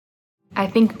I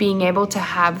think being able to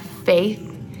have faith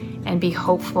and be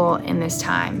hopeful in this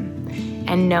time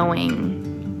and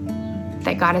knowing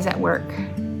that God is at work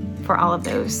for all of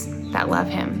those that love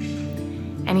him.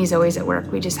 And he's always at work.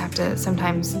 We just have to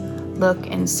sometimes look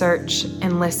and search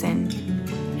and listen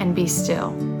and be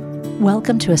still.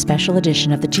 Welcome to a special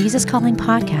edition of the Jesus Calling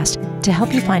podcast to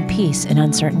help you find peace in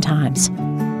uncertain times.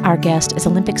 Our guest is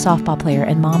Olympic softball player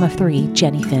and mom of 3,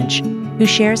 Jenny Finch, who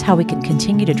shares how we can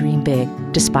continue to dream big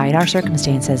despite our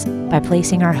circumstances by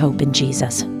placing our hope in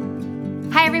Jesus.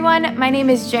 Hi everyone, my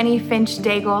name is Jenny Finch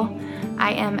Daigle.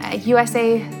 I am a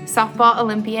USA softball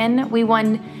Olympian. We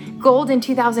won gold in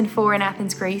 2004 in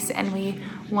Athens, Greece, and we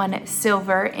won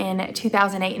silver in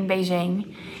 2008 in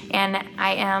Beijing. And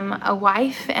I am a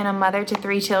wife and a mother to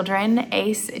 3 children,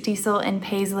 Ace, Diesel, and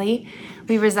Paisley.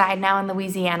 We reside now in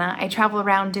Louisiana. I travel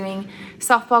around doing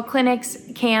softball clinics,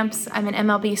 camps. I'm an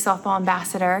MLB softball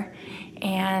ambassador.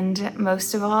 And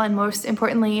most of all, and most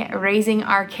importantly, raising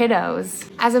our kiddos.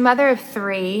 As a mother of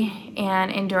 3 and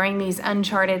enduring these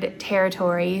uncharted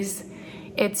territories,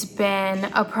 it's been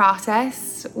a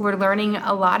process. We're learning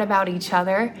a lot about each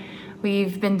other.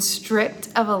 We've been stripped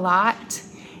of a lot.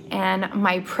 And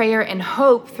my prayer and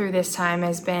hope through this time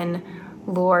has been,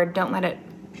 Lord, don't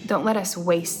let us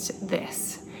waste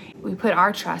this. We put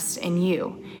our trust in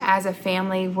you. As a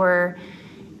family, we're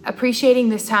appreciating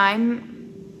this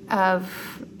time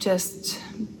of just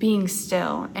being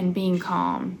still and being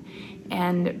calm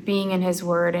and being in his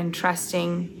word and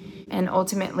trusting and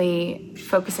ultimately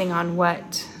focusing on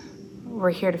what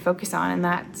we're here to focus on. And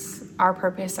that's our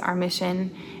purpose, our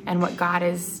mission, and what God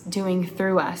is doing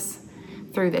through us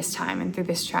through this time and through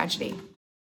this tragedy.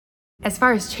 As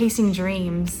far as chasing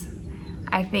dreams,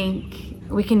 I think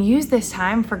we can use this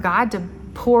time for God to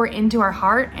pour into our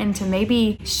heart and to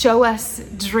maybe show us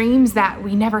dreams that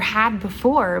we never had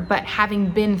before, but having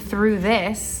been through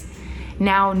this,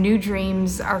 now new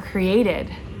dreams are created,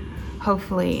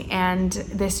 hopefully, and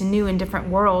this new and different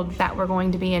world that we're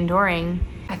going to be enduring.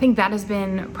 I think that has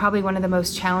been probably one of the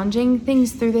most challenging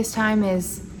things through this time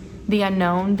is the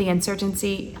unknown, the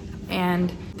uncertainty,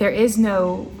 and there is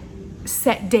no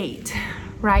set date,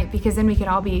 right? Because then we could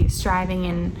all be striving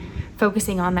and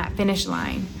focusing on that finish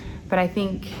line. But I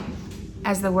think,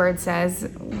 as the word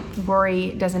says,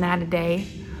 worry doesn't add a day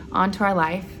onto our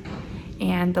life.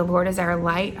 And the Lord is our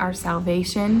light, our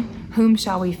salvation. Whom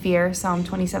shall we fear? Psalm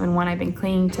 27:1, I've been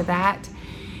clinging to that.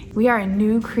 We are a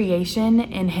new creation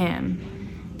in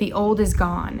him. The old is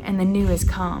gone and the new has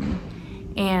come.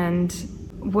 And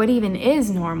what even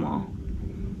is normal?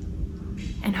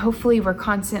 And hopefully we're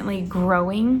constantly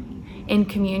growing in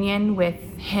communion with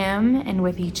him and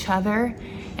with each other.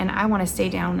 And I want to stay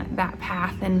down that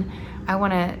path, and I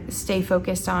want to stay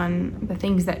focused on the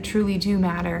things that truly do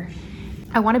matter.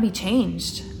 I want to be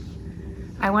changed.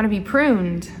 I want to be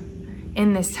pruned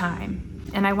in this time.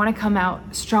 And I want to come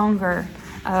out stronger,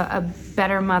 a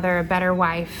better mother, a better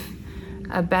wife,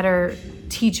 a better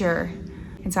teacher.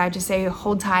 And so I just say,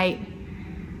 hold tight.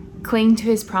 Cling to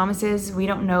his promises. We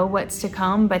don't know what's to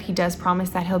come, but he does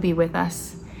promise that he'll be with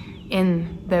us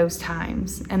in those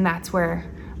times. And that's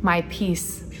where my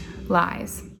peace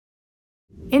lies.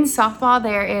 In softball,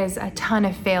 there is a ton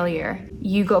of failure.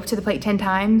 You go up to the plate 10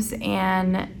 times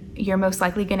and you're most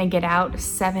likely going to get out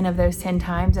 7 of those 10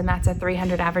 times. And that's a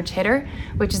 300 average hitter,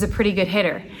 which is a pretty good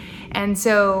hitter. And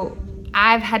so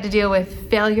I've had to deal with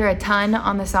failure a ton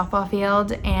on the softball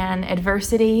field and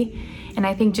adversity. And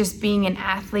I think just being an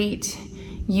athlete,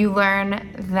 you learn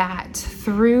that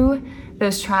through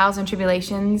those trials and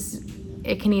tribulations,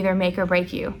 it can either make or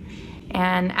break you.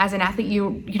 And as an athlete,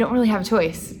 you don't really have a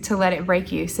choice to let it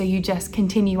break you. So you just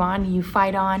continue on, you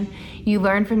fight on, you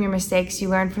learn from your mistakes, you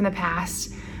learn from the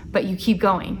past, but you keep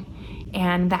going.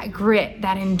 And that grit,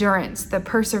 that endurance, the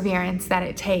perseverance that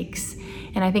it takes.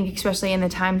 And I think especially in the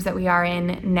times that we are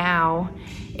in now,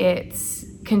 it's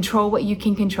control what you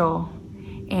can control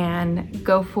and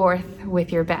go forth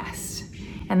with your best.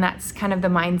 And that's kind of the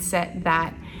mindset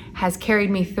that has carried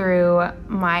me through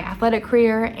my athletic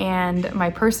career and my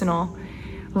personal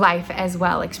life as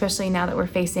well, especially now that we're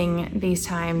facing these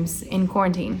times in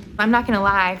quarantine. I'm not gonna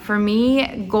lie, for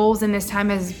me, goals in this time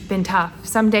has been tough.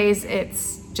 Some days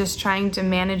it's just trying to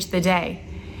manage the day,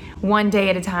 one day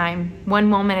at a time, one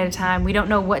moment at a time. We don't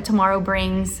know what tomorrow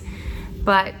brings,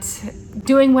 but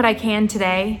doing what I can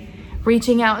today,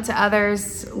 reaching out to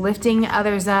others, lifting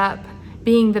others up,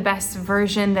 being the best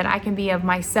version that I can be of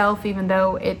myself, even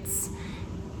though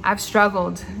I've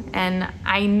struggled and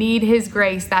I need his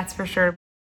grace, that's for sure.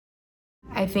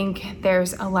 I think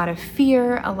there's a lot of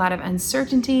fear, a lot of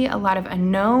uncertainty, a lot of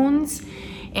unknowns,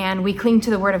 and we cling to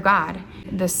the Word of God,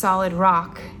 the solid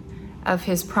rock of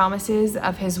his promises,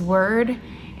 of his word,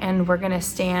 and we're going to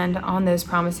stand on those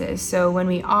promises. So when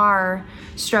we are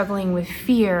struggling with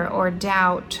fear or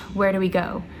doubt, where do we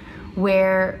go?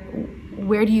 Where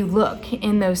do you look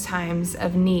in those times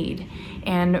of need?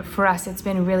 And for us, it's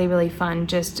been really, really fun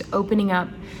just opening up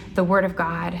the Word of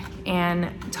God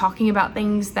and talking about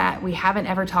things that we haven't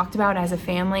ever talked about as a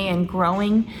family, and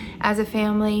growing as a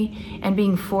family, and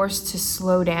being forced to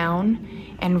slow down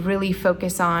and really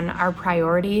focus on our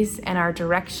priorities and our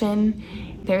direction.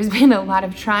 There's been a lot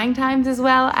of trying times as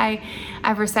well.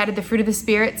 I've recited the fruit of the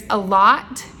spirits a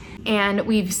lot, and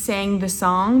we've sang the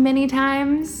song many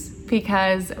times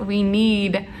because we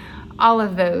need all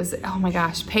of those. Oh my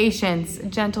gosh, patience,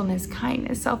 gentleness,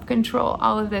 kindness, self-control,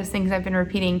 all of those things I've been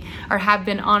repeating or have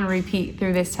been on repeat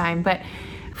through this time. But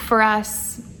for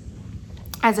us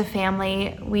as a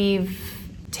family, we've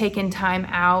taken time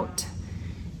out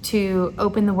to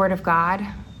open the Word of God,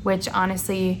 which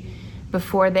honestly,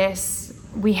 before this,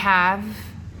 we have,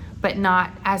 but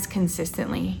not as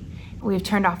consistently. We've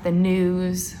turned off the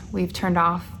news, we've turned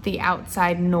off the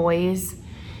outside noise.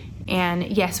 And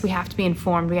yes, we have to be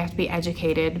informed, we have to be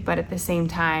educated, but at the same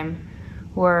time,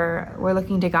 we're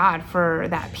looking to God for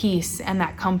that peace and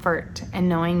that comfort, and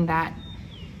knowing that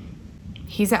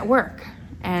He's at work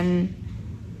and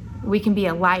we can be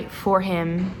a light for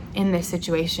Him in this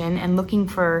situation, and looking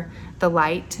for the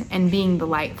light and being the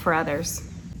light for others.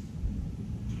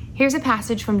 Here's a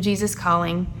passage from Jesus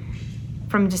Calling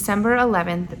from December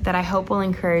 11th that I hope will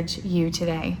encourage you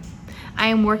today. I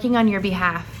am working on your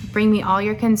behalf. Bring me all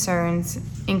your concerns,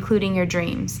 including your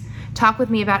dreams. Talk with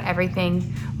me about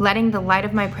everything, letting the light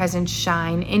of my presence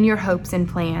shine in your hopes and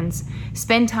plans.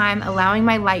 Spend time allowing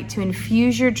my light to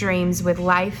infuse your dreams with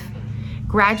life,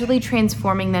 gradually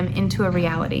transforming them into a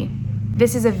reality.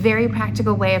 This is a very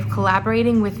practical way of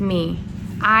collaborating with me.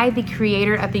 I, the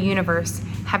creator of the universe,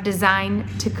 have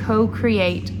designed to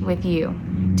co-create with you.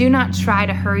 Do not try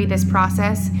to hurry this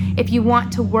process. If you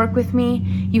want to work with me,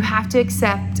 you have to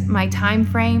accept my time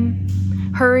frame.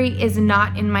 Hurry is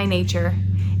not in my nature.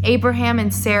 Abraham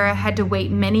and Sarah had to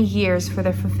wait many years for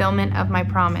the fulfillment of my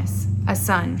promise, a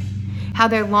son. How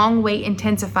their long wait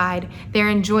intensified their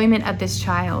enjoyment of this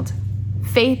child.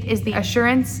 Faith is the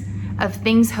assurance of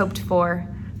things hoped for,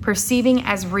 perceiving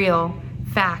as real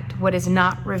fact what is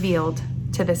not revealed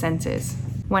to the senses.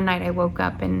 One night I woke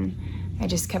up and I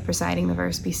just kept reciting the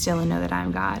verse, be still and know that I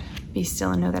am God. Be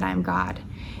still and know that I am God.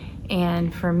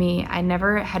 And for me, I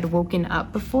never had woken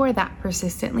up before that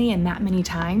persistently and that many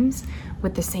times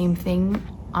with the same thing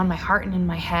on my heart and in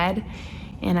my head.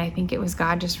 And I think it was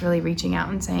God just really reaching out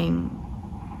and saying,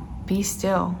 be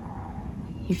still.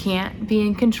 You can't be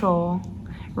in control.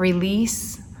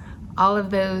 Release all of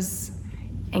those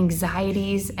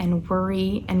anxieties and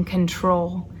worry and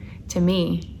control to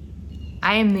me.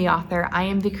 I am the author, I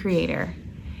am the creator,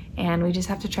 and we just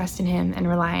have to trust in Him and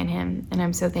rely on Him. And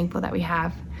I'm so thankful that we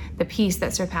have the peace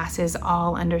that surpasses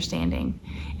all understanding,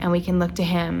 and we can look to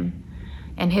Him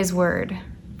and His word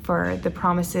for the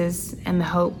promises and the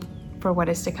hope for what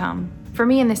is to come. For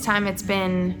me in this time, it's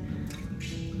been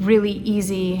really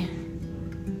easy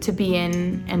to be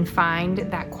in and find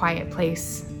that quiet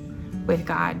place with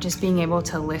God, just being able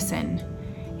to listen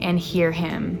and hear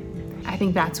Him. I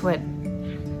think that's what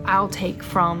I'll take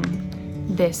from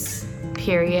this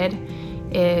period,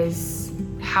 is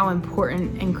how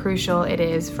important and crucial it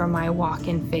is for my walk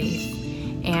in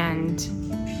faith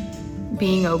and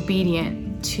being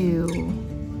obedient to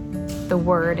the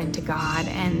Word and to God,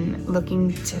 and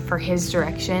looking for His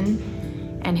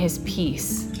direction and His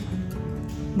peace.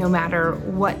 No matter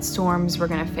what storms we're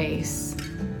going to face,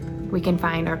 we can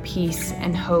find our peace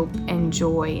and hope and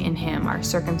joy in Him. Our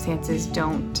circumstances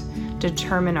don't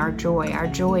determine our joy. Our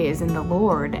joy is in the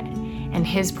Lord and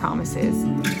His promises.